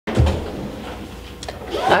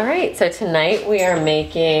All right, so tonight we are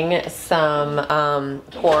making some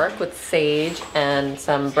pork with sage and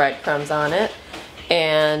some breadcrumbs on it,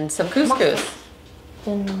 and some couscous.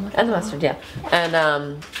 And the mustard, yeah.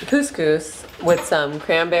 And couscous with some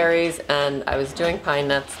cranberries, and I was doing pine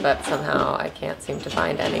nuts, but somehow I can't seem to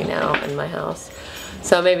find any now in my house.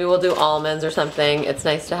 So maybe we'll do almonds or something. It's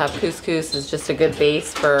nice to have couscous. It's just a good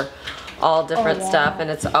base for all different stuff, and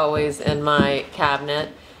it's always in my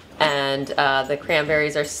cabinet. And the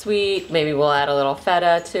cranberries are sweet. Maybe we'll add a little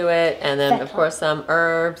feta to it, and then of course some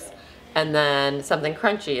herbs, and then something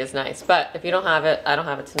crunchy is nice. But if you don't have it, I don't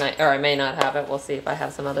have it tonight, or I may not have it. We'll see if I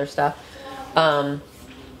have some other stuff. You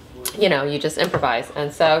know, you just improvise.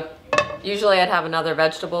 And so usually I'd have another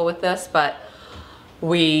vegetable with this, but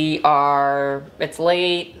it's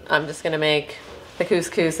late. I'm just gonna make the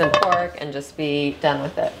couscous and pork and just be done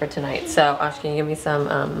with it for tonight. So Ash, can you give me some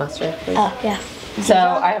mustard, please? Oh, yeah. So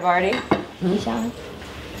I have already,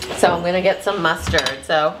 so I'm gonna get some mustard.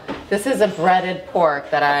 So this is a breaded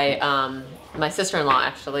pork that my sister-in-law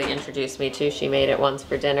actually introduced me to. She made it once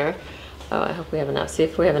for dinner. Oh, I hope we have enough. See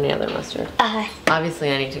if we have any other mustard.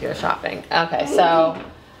 Obviously I need to go shopping. Okay, so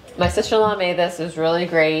my sister-in-law made this. It was really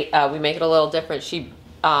great. We make it a little different.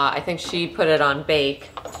 I think she put it on bake,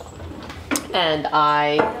 and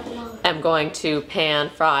I am going to pan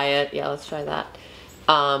fry it. Yeah, let's try that.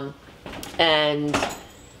 And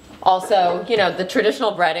also, you know, the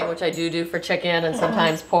traditional breading, which I do for chicken and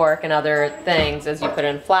sometimes pork and other things, is you put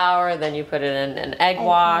in flour, then you put it in an egg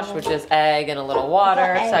wash, which is egg and a little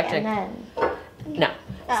water.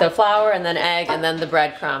 So flour and then egg and then the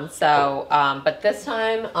breadcrumbs. So, but this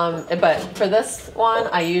time, but for this one,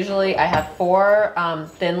 I have 4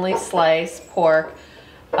 thinly sliced pork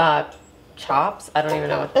chops. I don't even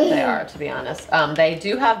know what they are, to be honest. They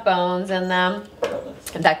do have bones in them.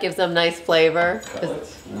 That gives them nice flavor.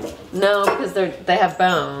 No, because they have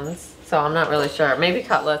bones, so I'm not really sure. Maybe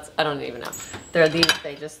cutlets. I don't even know.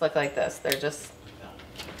 They just look like this. They're just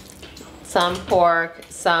some pork,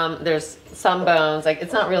 there's some bones. Like,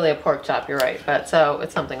 it's not really a pork chop, you're right, but so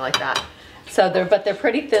it's something like that. So they're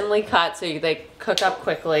pretty thinly cut, so they cook up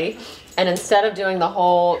quickly. And instead of doing the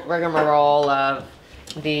whole rigmarole of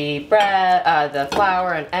the bread, the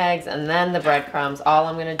flour and eggs, and then the breadcrumbs, all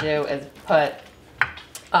I'm gonna do is put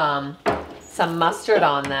some mustard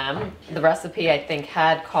on them. The recipe, I think,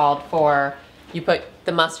 had called for you put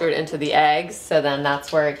the mustard into the eggs, so then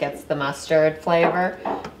that's where it gets the mustard flavor.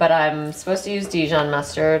 But I'm supposed to use Dijon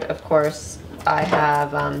mustard. Of course, I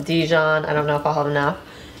have Dijon. I don't know if I'll have enough.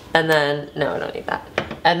 And then, no, I don't need that.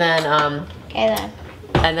 And then, okay then.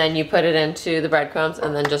 And then you put it into the breadcrumbs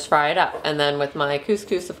and then just fry it up. And then with my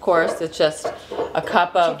couscous, of course, it's just a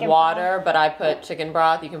cup of water, but I put chicken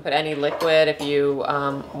broth. You can put any liquid if you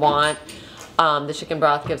want. The chicken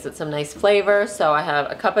broth gives it some nice flavor. So I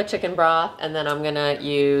have a cup of chicken broth, and then I'm gonna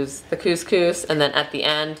use the couscous, and then at the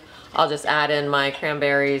end, I'll just add in my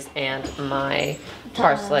cranberries and my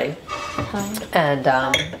parsley. And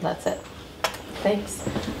that's it. Thanks.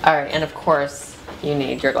 All right, and of course, you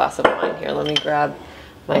need your glass of wine. Here, let me grab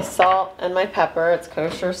my salt and my pepper. It's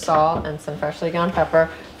kosher salt and some freshly ground pepper.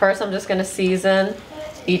 First, I'm just gonna season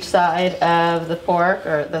each side of the pork,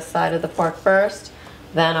 or this side of the pork first.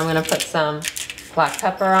 Then I'm gonna put some black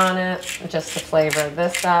pepper on it, just to flavor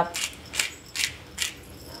this up.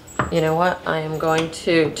 You know what? I am going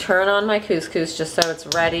to turn on my couscous just so it's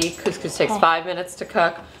ready. Couscous takes 5 minutes to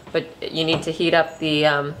cook, but you need to heat up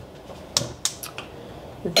the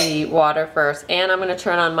water first. And I'm gonna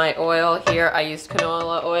turn on my oil here. I used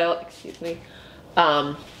canola oil, excuse me,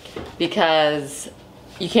 because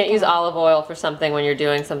you can't use olive oil for something when you're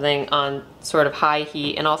doing something on sort of high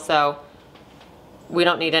heat. And also, we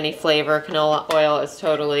don't need any flavor. Canola oil is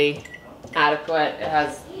totally adequate. It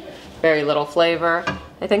has very little flavor.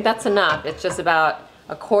 I think that's enough. It's just about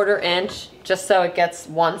a 1/4 inch, just so it gets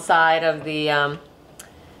one side of the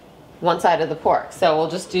pork. So we'll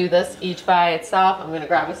just do this each by itself. I'm gonna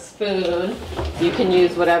grab a spoon. You can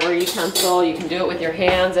use whatever utensil. You can do it with your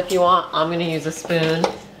hands if you want. I'm gonna use a spoon.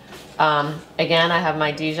 Again, I have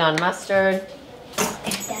my Dijon mustard.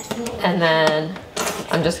 And then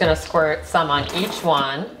I'm just gonna squirt some on each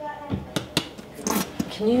one.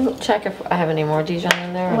 Can you check if I have any more Dijon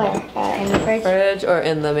in there? Where? In the fridge? Or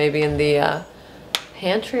maybe in the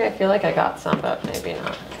pantry? I feel like I got some, but maybe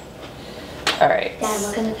not. All right. Dad,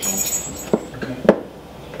 look in the pantry.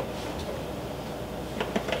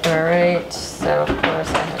 All right, so of course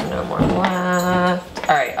I have no more left.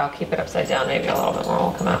 All right, I'll keep it upside down. Maybe a little bit more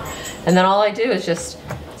will come out. And then all I do is just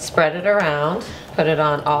spread it around, put it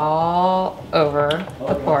on all over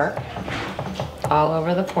the pork. All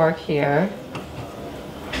over the pork here.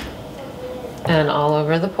 And all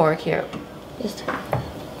over the pork here. Just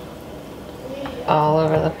All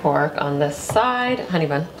over the pork on this side. Honey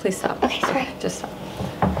bun, please stop. okay, sorry. Just stop.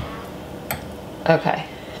 Okay,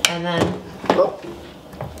 and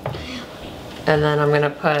then I'm gonna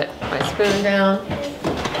put my spoon down.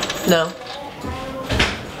 No.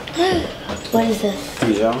 What is this?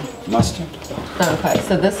 Dijon mustard. Okay,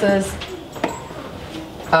 so this is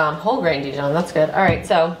whole grain Dijon. That's good. All right,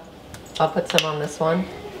 so I'll put some on this one.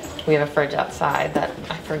 We have a fridge outside that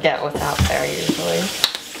I forget what's out there usually.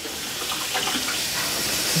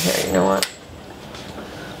 Here, you know what?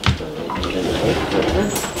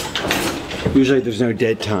 Usually there's no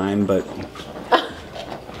dead time, but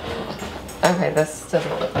Okay, this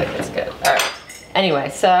doesn't look like it's good. All right. Anyway,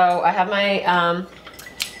 so I have my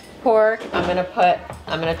pork. I'm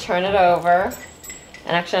gonna turn it over,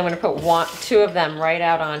 and actually I'm gonna put two of them right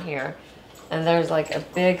out on here. And there's like a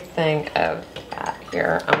big thing of fat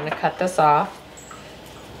here. I'm gonna cut this off.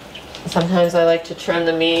 Sometimes I like to trim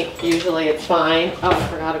the meat. Usually it's fine. Oh, I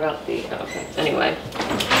forgot about the. Okay. Anyway.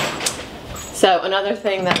 So another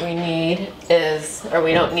thing that we need is, or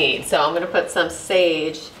we don't need. So I'm gonna put some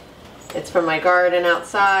sage. It's from my garden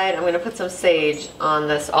outside. I'm gonna put some sage on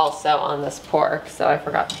this, also on this pork. So I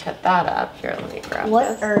forgot to cut that up. Here, let me grab What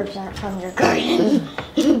this. herbs aren't from your garden?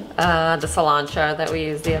 The cilantro that we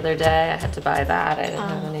used the other day. I had to buy that. I didn't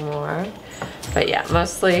have any more. But yeah,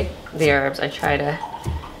 mostly the herbs. I try to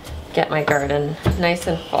get my garden nice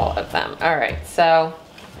and full of them. All right, so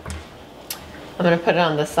I'm gonna put it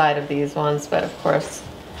on the side of these ones, but of course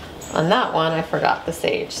on that one I forgot the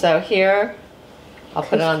sage. So here, I'll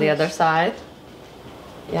put it on the other side.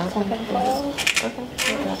 Yeah, okay.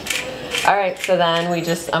 All right, so then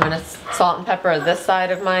I'm gonna salt and pepper this side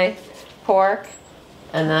of my pork,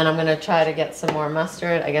 and then I'm gonna try to get some more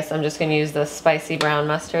mustard. I guess I'm just gonna use the spicy brown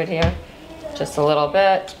mustard here, just a little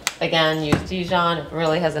bit. Again, use Dijon, it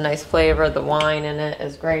really has a nice flavor. The wine in it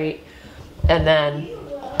is great. And then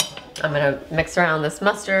I'm gonna mix around this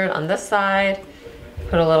mustard on this side,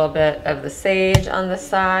 put a little bit of the sage on this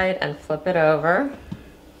side, and flip it over.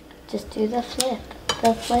 Just do the flip.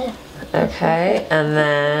 The flip. Okay, and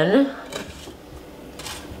then,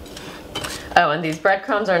 oh, and these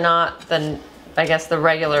breadcrumbs are not I guess the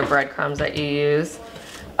regular breadcrumbs that you use.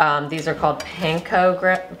 These are called panko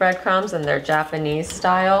breadcrumbs, and they're Japanese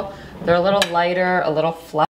style. They're a little lighter, a little fluffy.